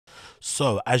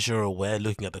So, as you're aware,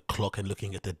 looking at the clock and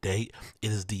looking at the date, it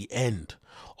is the end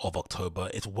of October.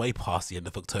 It's way past the end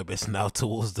of October. It's now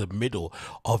towards the middle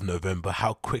of November.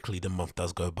 How quickly the month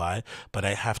does go by. But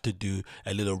I have to do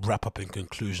a little wrap up and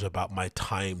conclusion about my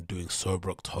time doing Sober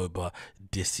October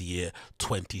this year,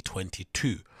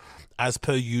 2022. As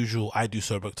per usual, I do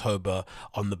Sober October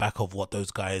on the back of what those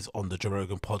guys on the Joe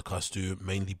Rogan podcast do,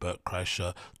 mainly Bert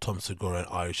Kreischer, Tom Segura, and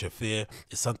Ari Shafir.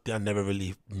 It's something I never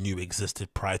really knew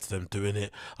existed prior to them doing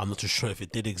it. I'm not too sure if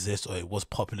it did exist or it was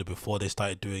popular before they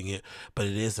started doing it, but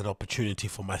it is an opportunity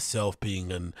for myself,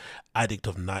 being an addict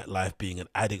of nightlife, being an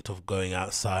addict of going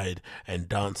outside and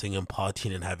dancing and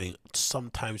partying and having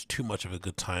sometimes too much of a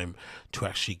good time, to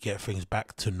actually get things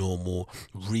back to normal,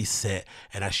 reset,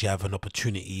 and actually have an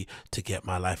opportunity to get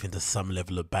my life into some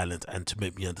level of balance, and to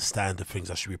make me understand the things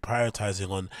I should be prioritizing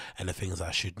on and the things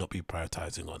I should not be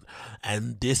prioritizing on.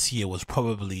 And this year was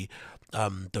probably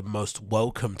the most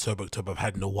welcome Sober October I've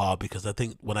had in a while, because I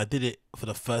think when I did it for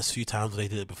the first few times they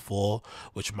did it before,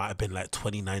 which might have been like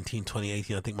 2019,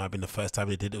 2018, I think might have been the first time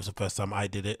they did it. It was the first time I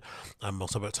did it on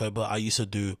Sober October. I used to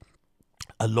do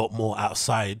a lot more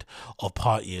outside of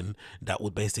partying that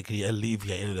would basically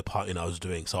alleviate any of the partying I was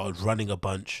doing. So I was running a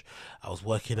bunch, I was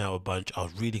working out a bunch, I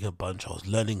was reading a bunch, I was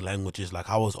learning languages. Like,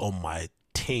 I was on my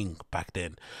ting back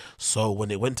then. So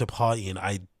when it went to partying,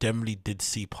 I generally did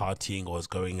see partying or was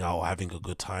going out or having a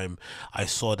good time, I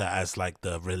saw that as like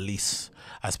the release.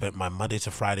 I spent my Monday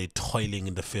to Friday toiling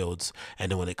in the fields,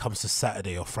 and then when it comes to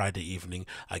Saturday or Friday evening,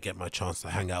 I get my chance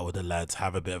to hang out with the lads,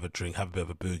 have a bit of a drink, have a bit of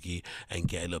a boogie, and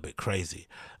get a little bit crazy.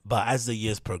 But as the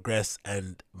years progress,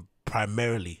 and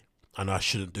primarily, I know I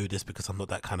shouldn't do this because I'm not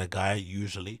that kind of guy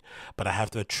usually, but I have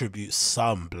to attribute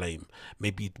some blame,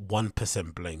 maybe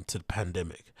 1% blame, to the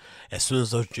pandemic. As soon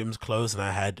as those gyms closed and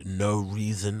I had no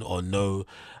reason or no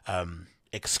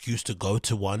excuse to go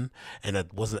to one, and I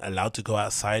wasn't allowed to go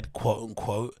outside, quote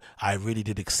unquote, I really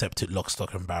did accept it lock,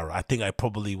 stock, and barrel. I think I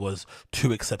probably was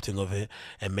too accepting of it,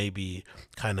 and maybe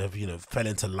kind of, fell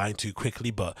into line too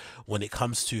quickly. But when it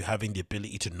comes to having the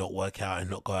ability to not work out and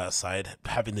not go outside,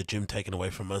 having the gym taken away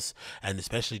from us, and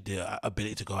especially the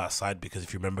ability to go outside, because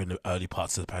if you remember in the early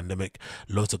parts of the pandemic,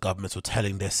 loads of governments were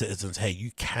telling their citizens, hey,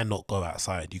 you cannot go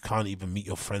outside. You can't even meet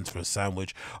your friends for a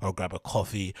sandwich or grab a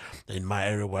coffee. In my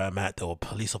area where I'm at, there were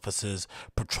police officers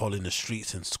patrolling the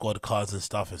streets and squad cars and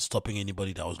stuff, and stopping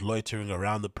anybody that was loitering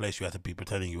around the place. You had to be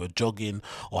pretending you were jogging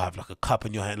or have like a cup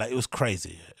in your hand. Like, it was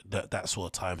crazy, that sort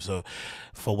of time. So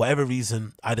for whatever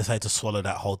reason, I decided to swallow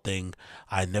that whole thing.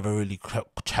 I never really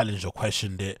challenged or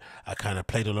questioned it. I kind of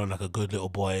played along like a good little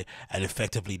boy, and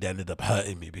effectively they ended up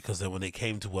hurting me, because then when it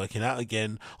came to working out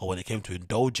again, or when it came to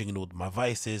indulging in all my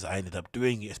vices, I ended up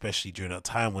doing it, especially during that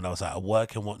time when I was at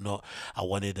work and whatnot. I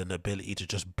wanted an ability to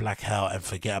just black out and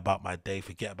forget about my day,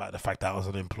 forget about the fact that I was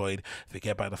unemployed,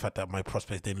 forget about the fact that my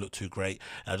prospects didn't look too great.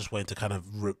 And I just wanted to kind of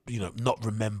not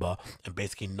remember, and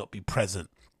basically not be present.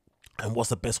 And what's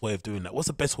the best way of doing that? What's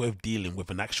the best way of dealing with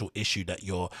an actual issue that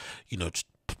you're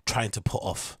trying to put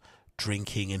off?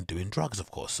 Drinking and doing drugs, of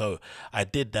course. So I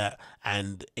did that,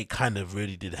 and it kind of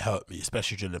really did help me,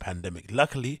 especially during the pandemic.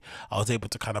 Luckily, I was able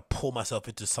to kind of pull myself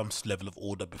into some level of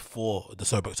order before the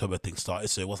Sober October thing started.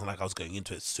 So it wasn't like I was going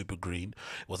into it super green.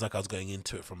 It wasn't like I was going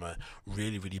into it from a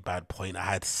really, really bad point. I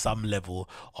had some level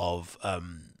of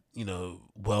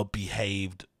well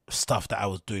behaved stuff that I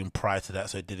was doing prior to that,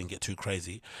 so it didn't get too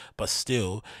crazy. But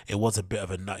still, it was a bit of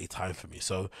a nutty time for me.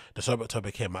 So the Sober October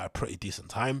came at a pretty decent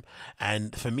time,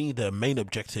 and for me, the main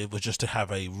objective was just to have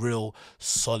a real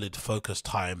solid focused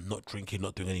time, not drinking,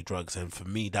 not doing any drugs. And for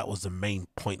me, that was the main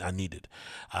point I needed,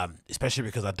 especially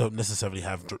because I don't necessarily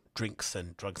have drinks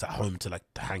and drugs at home to like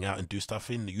to hang out and do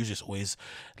stuff in. Usually it's always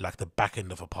like the back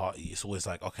end of a party. It's always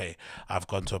like, okay, I've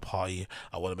gone to a party,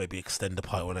 I want to maybe extend the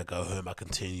party. When I go home, I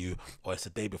continue, or it's the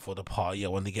day before the party, I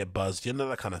want to get buzzed,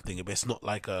 that kind of thing. But it's not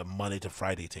like a Monday to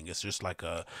Friday thing. It's just like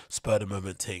a spur of the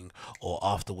moment thing, or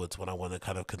afterwards when I want to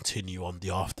kind of continue on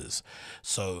the afters.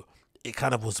 So it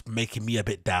kind of was making me a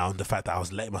bit down, the fact that I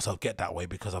was letting myself get that way,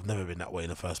 because I've never been that way in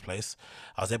the first place.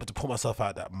 I was able to pull myself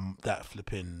out that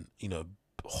flipping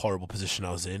horrible position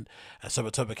I was in, and so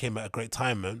October came at a great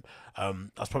time, man. I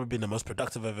was probably been the most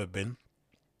productive I've ever been,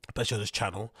 especially on this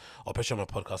channel, or especially on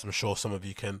my podcast. I'm sure some of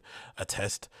you can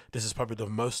attest. This is probably the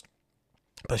most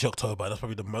especially October. That's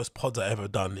probably the most pods I ever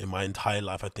done in my entire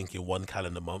life. I think in one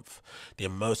calendar month, the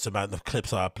most amount of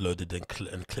clips I uploaded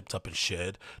and clipped up and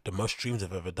shared, the most streams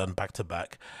I've ever done back to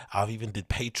back. I've even did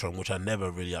Patreon, which I never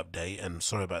really update. And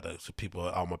sorry about that to people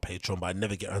on my Patreon, but I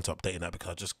never get around to updating that because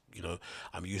I just,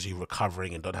 I'm usually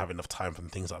recovering and don't have enough time from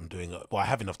things that I'm doing. Well, I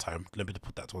have enough time. Let me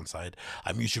put that to one side.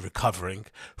 I'm usually recovering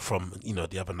from,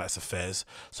 the other night's affairs.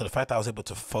 So the fact that I was able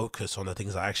to focus on the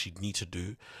things I actually need to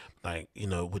do, like,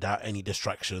 without any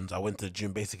distractions. I went to the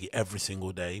gym basically every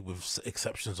single day, with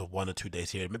exceptions of 1 or 2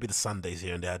 days here, maybe the Sundays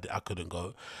here and there I couldn't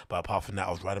go, but apart from that,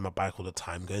 I was riding my bike all the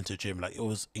time, going to the gym. Like, it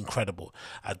was incredible.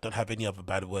 I don't have any other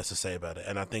bad words to say about it.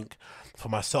 And I think for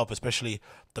myself, especially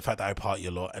the fact that I party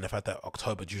a lot, and the fact that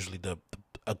October is usually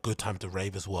a good time to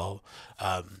rave as well.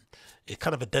 It's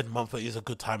kind of a dead month, but it is a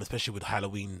good time, especially with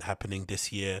Halloween happening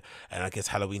this year. And I guess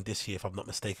Halloween this year, if I'm not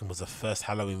mistaken, was the first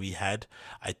Halloween we had,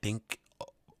 I think,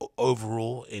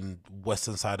 overall in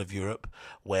western side of Europe,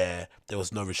 where there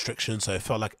was no restrictions, so it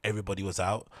felt like everybody was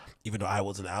out, even though I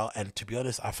wasn't out. And to be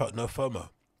honest, I felt no FOMO.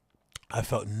 I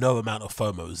felt no amount of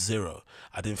FOMO, zero.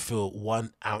 I didn't feel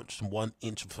 1 ounce, 1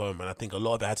 inch of FOMO. And I think a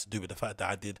lot of it had to do with the fact that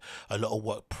I did a lot of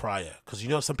work prior.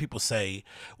 Because, some people say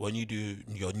when you do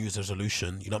your New Year's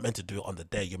resolution, you're not meant to do it on the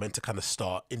day. You're meant to kind of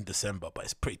start in December. But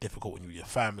it's pretty difficult when you're with your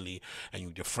family and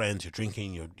you're with your friends, you're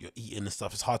drinking, you're eating and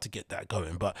stuff. It's hard to get that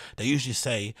going. But they usually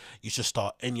say you should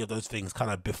start any of those things kind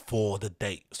of before the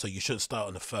date. So you shouldn't start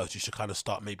on the 1st. You should kind of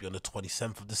start maybe on the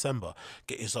 27th of December.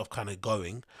 Get yourself kind of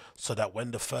going so that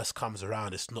when the 1st comes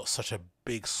around, it's not such a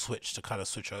big switch to kind of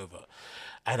switch over.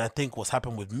 And I think what's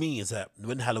happened with me is that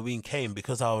when Halloween came,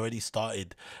 because I already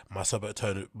started my sober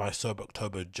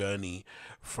October journey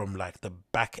from like the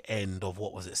back end of,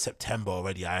 what was it, September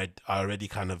already. I already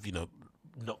kind of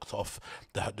knocked off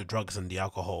the drugs and the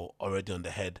alcohol already on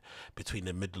the head between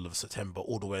the middle of September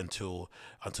all the way until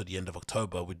the end of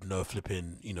October, with no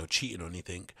flipping cheating or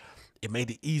anything. It made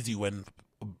it easy when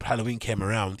Halloween came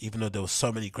around. Even though there were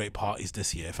so many great parties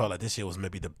this year, I felt like this year was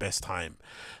maybe the best time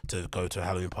to go to a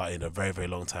Halloween party in a very, very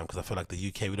long time, because I feel like the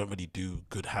UK, we don't really do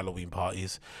good Halloween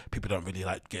parties. People don't really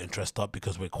like getting dressed up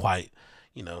because we're quite,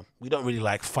 we don't really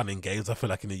like fun and games. I feel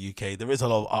like in the UK there is a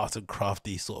lot of arts and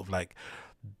crafty sort of like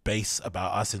base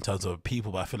about us in terms of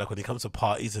people, but I feel like when it comes to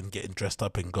parties and getting dressed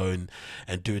up and going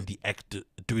and doing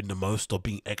the most, or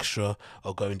being extra,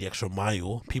 or going the extra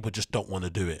mile, people just don't want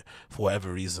to do it for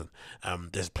whatever reason.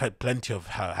 There's plenty of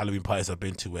Halloween parties I've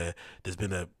been to where there's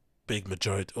been a big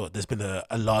majority, or there's been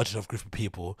a large enough group of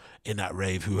people in that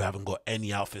rave who haven't got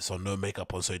any outfits or no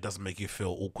makeup on, so it doesn't make you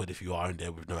feel awkward if you are in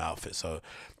there with no outfit. So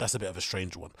that's a bit of a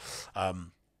strange one.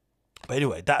 But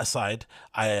anyway, that aside,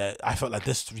 I felt like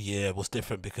this year was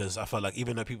different, because I felt like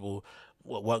even though people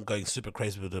weren't going super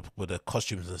crazy with the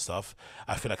costumes and stuff,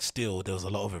 I feel like still there was a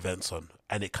lot of events on,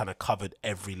 and it kind of covered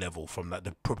every level, from like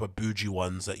the proper bougie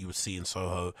ones that you would see in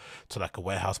Soho to like a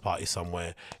warehouse party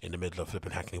somewhere in the middle of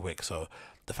flipping Hackney Wick. So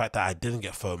the fact that I didn't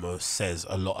get FOMO says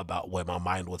a lot about where my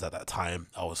mind was at that time.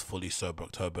 I was fully sober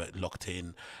October, locked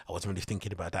in. I wasn't really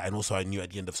thinking about that, and also I knew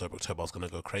at the end of sober October I was gonna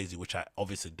go crazy, which I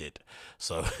obviously did.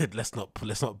 So let's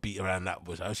not beat around that,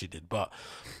 which I actually did. But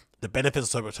the benefits of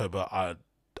sober October are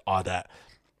that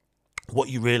what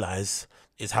you realize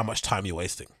is how much time you're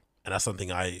wasting. And that's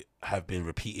something I have been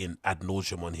repeating ad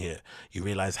nauseum on here. You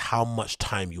realize how much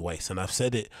time you waste. And I've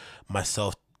said it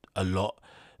myself a lot,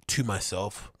 to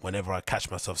myself, whenever I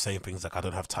catch myself saying things like I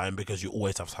don't have time, because you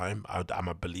always have time. I'm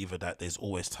a believer that there's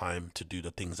always time to do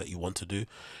the things that you want to do.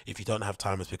 If you don't have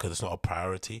time, it's because it's not a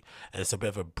priority, and it's a bit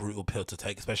of a brutal pill to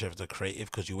take, especially if it's a creative,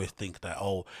 because you always think that,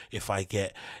 oh, if I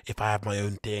have my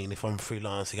own thing, if I'm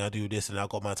freelancing, I do this and I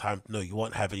got my time. No, you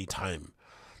won't have any time.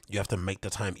 You have to make the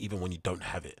time even when you don't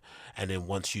have it. And then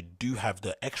once you do have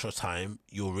the extra time,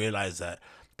 you'll realize that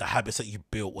the habits that you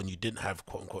built when you didn't have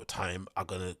quote unquote time are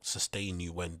going to sustain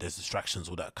you when there's distractions,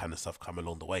 all that kind of stuff come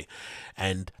along the way.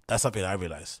 And that's something I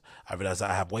realized. I realized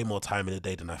that I have way more time in a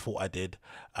day than I thought I did.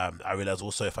 I realized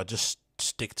also if I just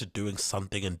stick to doing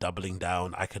something and doubling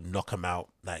down, I can knock them out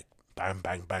like bang,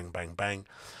 bang, bang, bang, bang.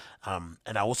 And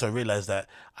I also realized that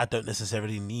I don't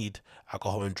necessarily need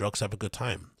alcohol and drugs to have a good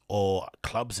time, or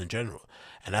clubs in general.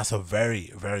 And that's a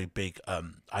very, very big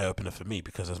eye opener for me,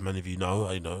 because as many of you know,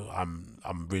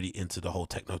 I'm really into the whole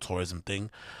techno tourism thing.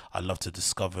 I love to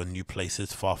discover new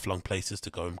places, far flung places to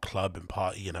go and club and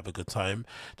party and have a good time,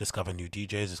 discover new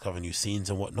DJs, discover new scenes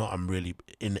and whatnot. I'm really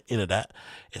into that.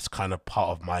 It's kind of part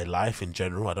of my life in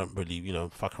general. I don't really,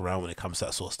 fuck around when it comes to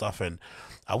that sort of stuff. And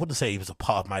I wouldn't say it was a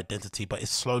part of my identity, but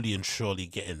it's slowly and surely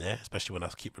getting there, especially when I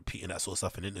keep repeating that sort of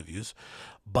stuff in interviews.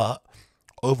 But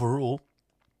overall,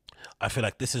 I feel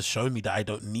like this has shown me that I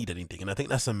don't need anything. And I think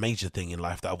that's a major thing in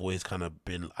life that I've always kind of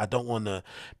been. I don't want to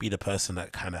be the person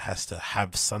that kind of has to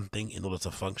have something in order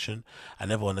to function. I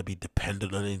never want to be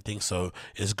dependent on anything. So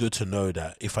it's good to know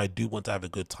that if I do want to have a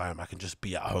good time, I can just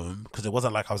be at home. Because it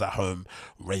wasn't like I was at home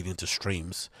raving to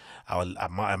streams. I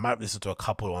might listen to a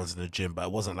couple of ones in the gym, but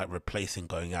it wasn't like replacing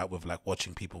going out with like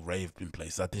watching people rave in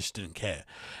places. I just didn't care.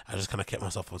 I just kind of kept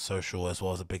myself on social as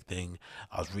well as a big thing.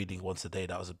 I was reading once a day.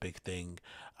 That was a big thing.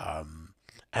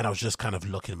 And I was just kind of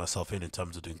locking myself in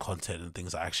terms of doing content and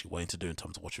things I actually wanted to do in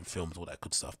terms of watching films, all that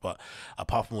good stuff. But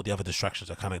apart from all the other distractions,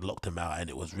 I kind of locked them out, and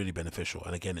it was really beneficial.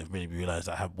 And again, it made me realize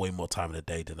I have way more time in a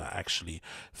day than I actually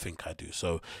think I do.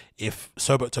 So if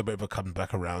Sober October ever comes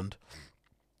back around,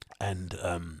 and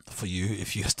for you,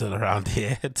 if you're still around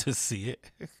here to see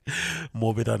it,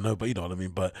 morbid, I know, but you know what I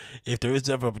mean. But if there is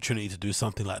ever opportunity to do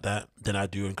something like that, then I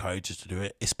do encourage you to do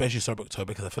it, especially Sober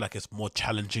October, because I feel like it's more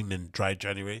challenging than Dry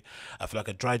January. I feel like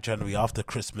a Dry January after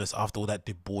Christmas, after all that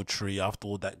debauchery, after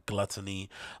all that gluttony,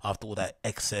 after all that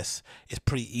excess, it's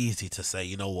pretty easy to say,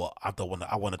 you know what, I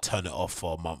want to turn it off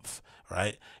for a month,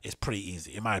 right? It's pretty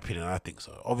easy, in my opinion. I think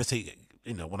so. Obviously,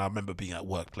 you know, when I remember being at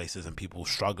workplaces and people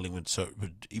struggling with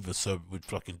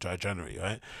fucking Dry January,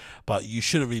 right? But you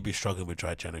shouldn't really be struggling with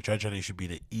Dry January. Dry January should be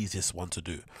the easiest one to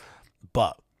do.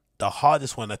 But the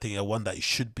hardest one, I think, and one that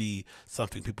should be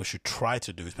something people should try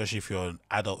to do, especially if you're an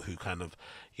adult who kind of,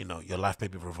 you know, your life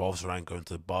maybe revolves around going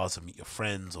to bars and meet your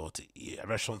friends or to eat at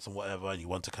restaurants and whatever, and you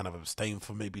want to kind of abstain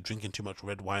from maybe drinking too much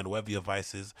red wine or whatever your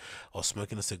vice is, or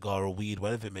smoking a cigar or weed,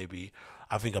 whatever it may be.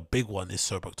 I think a big one is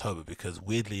Sober October, because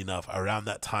weirdly enough, around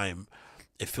that time,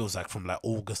 it feels like from like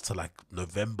August to like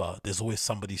November, there's always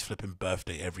somebody's flipping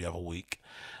birthday every other week.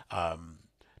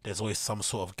 There's always some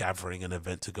sort of gathering and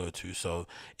event to go to, so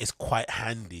it's quite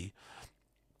handy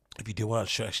if you do want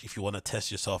to if you want to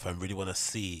test yourself and really want to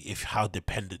see if how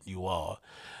dependent you are,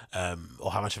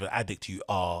 or how much of an addict you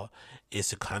are, is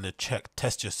to kind of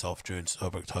test yourself during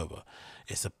Sober October.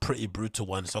 It's a pretty brutal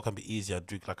one. It's not gonna be easy.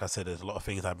 Like I said, there's a lot of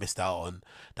things I missed out on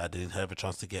that I didn't have a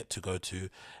chance to go to,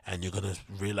 and you're gonna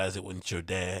realize it once you're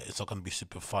there. It's not gonna be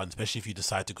super fun, especially if you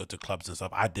decide to go to clubs and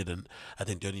stuff. I didn't. I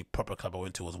think the only proper club I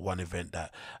went to was one event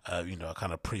that, you know, I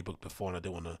kind of pre-booked before, and I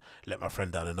didn't want to let my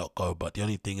friend down and not go. But the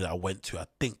only thing that I went to, I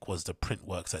think, was the Print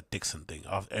Works at Dixon thing.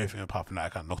 After everything apart from that, I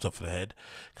kind of knocked off the head.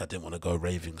 I didn't want to go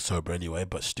raving sober anyway,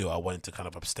 but still, I wanted to kind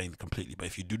of abstain completely. But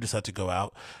if you do decide to go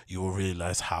out, you will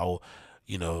realize how,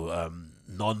 you know,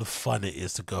 non-fun it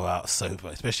is to go out sober,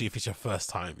 especially if it's your first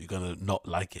time. You're gonna not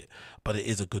like it, but it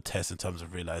is a good test in terms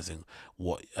of realizing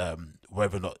what,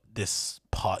 whether or not this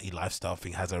party lifestyle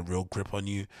thing has a real grip on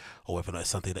you, or whether or not it's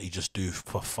something that you just do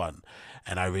for fun.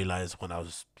 And I realized when I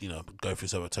was, you know, going through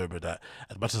Sober October, that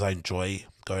as much as I enjoy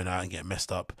going out and getting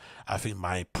messed up, I think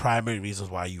my primary reasons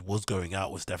why I was going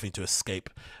out was definitely to escape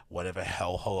whatever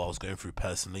hellhole I was going through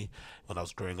personally when I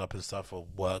was growing up and stuff, or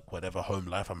work, whatever, home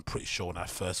life. I'm pretty sure when I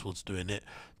first was doing it,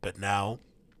 but now,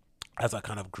 as I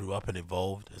kind of grew up and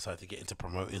evolved and started to get into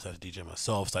promoting, started to DJ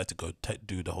myself, started to go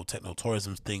do the whole techno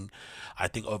tourism thing, I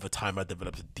think over time I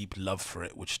developed a deep love for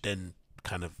it, which then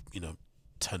kind of, you know,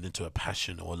 turned into a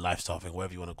passion or a lifestyle thing,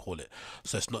 whatever you want to call it.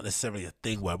 So it's not necessarily a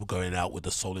thing where we're going out with the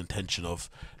sole intention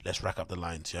of let's rack up the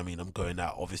lines. You know what I mean? I'm going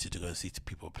out obviously to go and see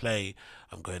people play.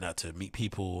 I'm going out to meet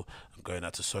people. I'm going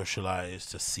out to socialize,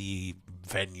 to see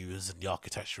venues and the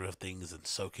architecture of things and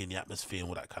soak in the atmosphere and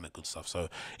all that kind of good stuff. So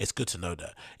it's good to know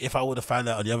that. If I would have found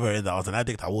out on the other end that I was an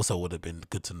addict, I also would have been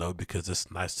good to know, because it's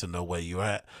nice to know where you're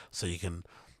at so you can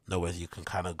know where you can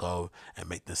kind of go and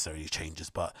make necessary changes.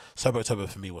 But Sober October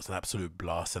for me was an absolute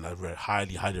blast, and I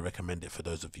highly recommend it for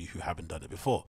those of you who haven't done it before.